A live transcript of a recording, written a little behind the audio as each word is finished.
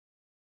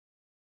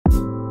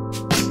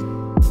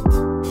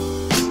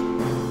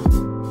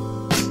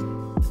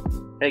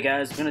Hey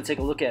guys, we're going to take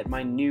a look at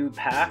my new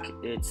pack.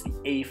 It's the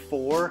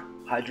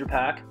A4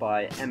 Hydropak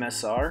by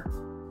MSR.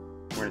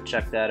 We're going to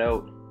check that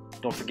out.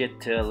 Don't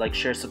forget to like,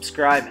 share,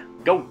 subscribe.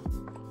 Go!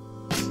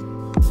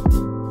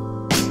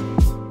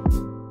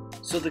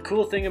 So the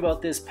cool thing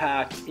about this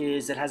pack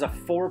is it has a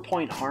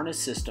 4-point harness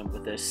system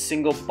with a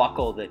single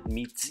buckle that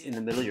meets in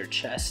the middle of your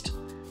chest.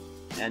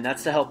 And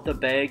that's to help the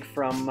bag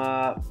from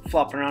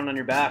flopping around on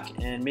your back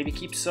and maybe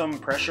keep some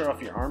pressure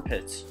off your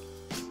armpits.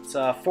 It's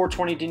a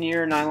 420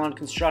 denier nylon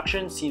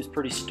construction, seems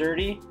pretty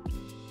sturdy.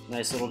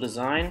 Nice little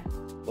design,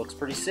 looks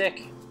pretty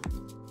sick.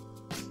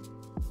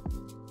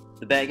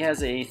 The bag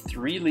has a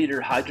 3-liter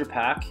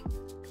Hydropak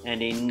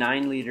and a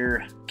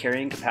 9-liter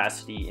carrying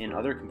capacity in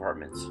other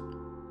compartments.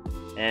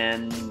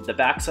 And the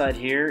backside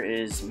here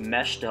is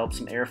mesh to help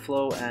some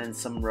airflow and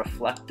some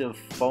reflective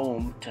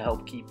foam to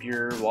help keep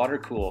your water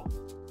cool.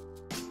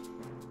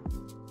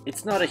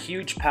 It's not a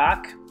huge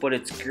pack, but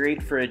it's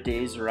great for a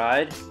day's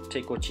ride.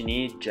 Take what you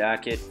need: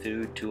 jacket,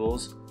 food,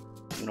 tools.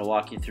 I'm going to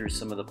walk you through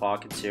some of the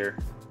pockets here.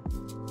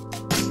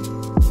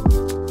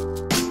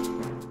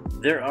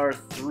 There are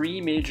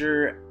 3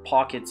 major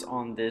pockets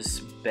on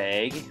this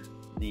bag: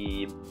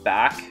 the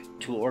back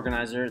tool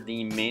organizer,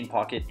 the main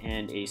pocket,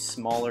 and a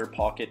smaller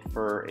pocket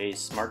for a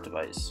smart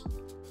device.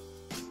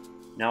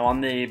 Now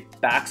on the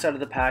back side of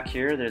the pack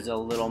here, there's a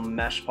little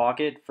mesh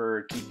pocket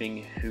for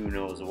keeping who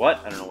knows what.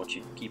 I don't know what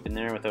you keep in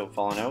there without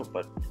falling out,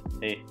 but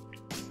hey.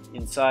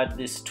 Inside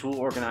this tool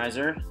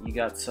organizer, you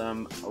got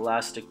some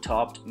elastic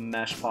topped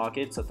mesh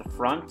pockets at the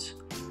front,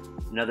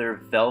 another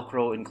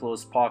Velcro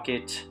enclosed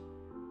pocket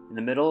in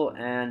the middle,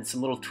 and some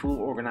little tool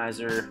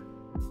organizer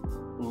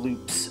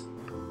loops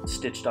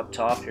stitched up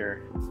top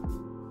here.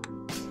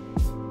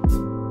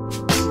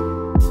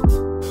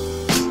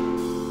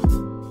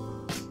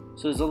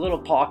 So there's a little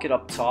pocket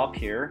up top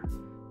here,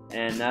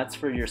 and that's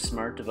for your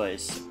smart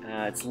device.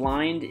 It's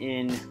lined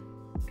in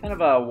kind of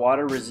a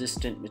water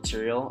resistant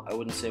material. I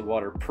wouldn't say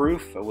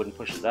waterproof, I wouldn't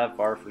push it that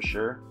far for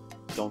sure.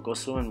 Don't go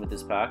swimming with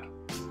this pack.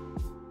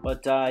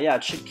 But yeah,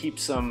 it should keep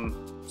some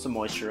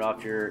moisture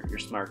off your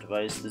smart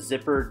device. The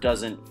zipper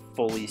doesn't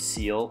fully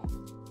seal.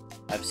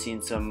 I've seen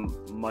some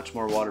much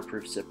more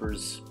waterproof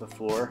zippers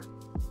before,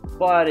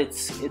 but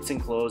it's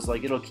enclosed,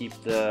 like it'll keep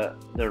the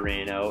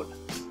rain out.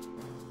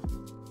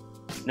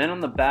 And then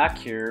on the back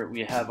here,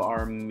 we have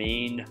our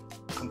main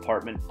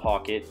compartment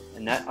pocket,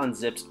 and that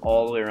unzips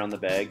all the way around the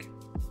bag.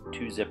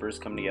 2 zippers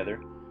come together.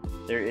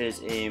 There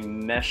is a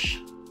mesh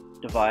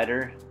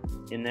divider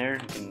in there.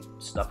 You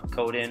can stuff a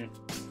coat in,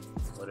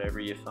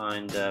 whatever you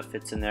find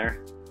fits in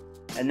there.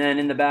 And then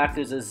in the back,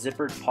 there's a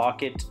zippered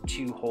pocket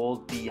to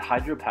hold the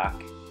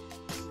Hydropak.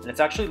 And it's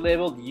actually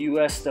labeled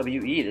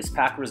USWE. This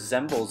pack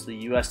resembles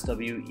the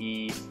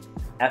USWE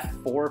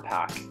A4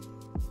 pack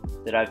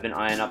that I've been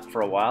eyeing up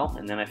for a while,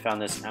 and then I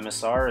found this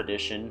MSR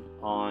edition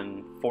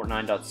on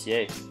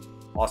Fortnite.ca.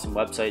 Awesome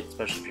website,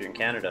 especially if you're in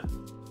Canada.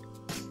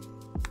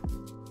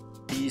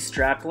 These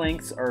strap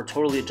lengths are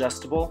totally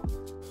adjustable,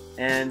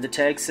 and the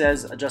tag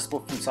says adjustable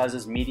from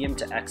sizes medium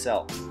to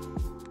XL.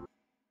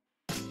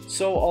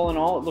 So all in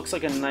all, it looks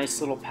like a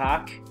nice little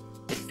pack.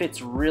 It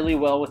fits really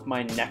well with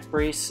my neck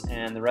brace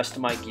and the rest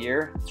of my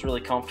gear. It's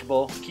really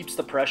comfortable, keeps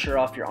the pressure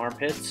off your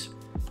armpits.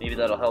 Maybe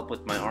that'll help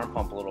with my arm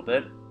pump a little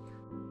bit.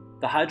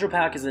 The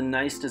Hydropak is a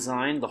nice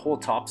design. The whole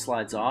top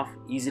slides off,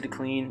 easy to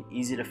clean,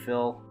 easy to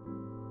fill.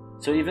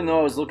 So even though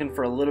I was looking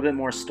for a little bit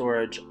more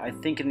storage, I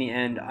think in the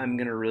end I'm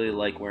gonna really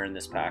like wearing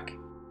this pack.